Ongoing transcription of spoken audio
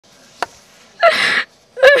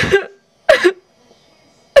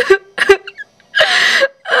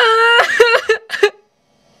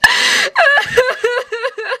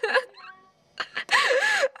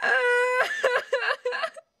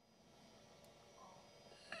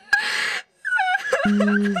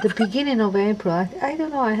The beginning of April. I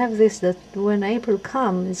don't know. I have this that when April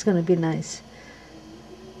comes, it's gonna be nice.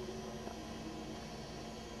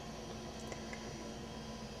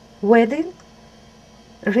 Wedding?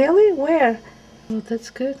 Really? Where? Oh,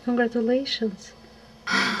 that's good. Congratulations.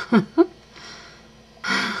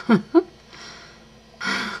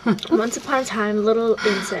 Once upon a time, a little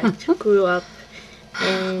insect grew up,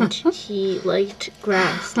 and he liked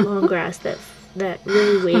grass, long grass that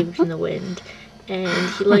really waved in the wind. And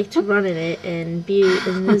he liked to run in it and be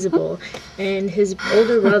invisible. And his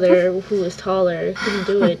older brother, who was taller, couldn't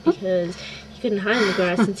do it because he couldn't hide in the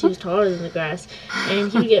grass since he was taller than the grass.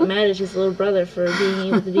 And he would get mad at his little brother for being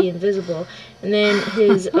able to be invisible. And then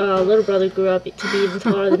his little brother grew up to be even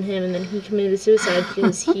taller than him, and then he committed suicide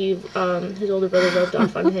because his older brother rubbed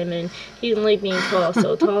off on him, and he didn't like being tall.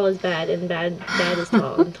 So tall is bad, and bad is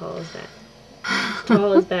tall, and tall is bad.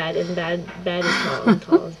 Tall is bad, and bad is tall, and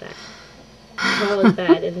tall is bad. Tall is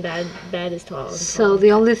bad, and bad is tall. And so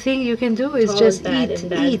the only thing you can do is just eat.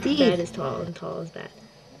 Bad is tall, and tall is bad.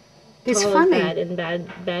 It's tall funny. Is bad,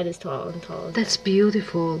 and bad is tall, and tall is That's bad.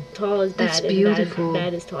 beautiful. Tall is bad, That's beautiful. and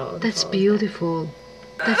bad is tall. And That's tall beautiful.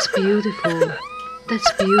 That's beautiful.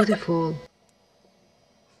 That's beautiful.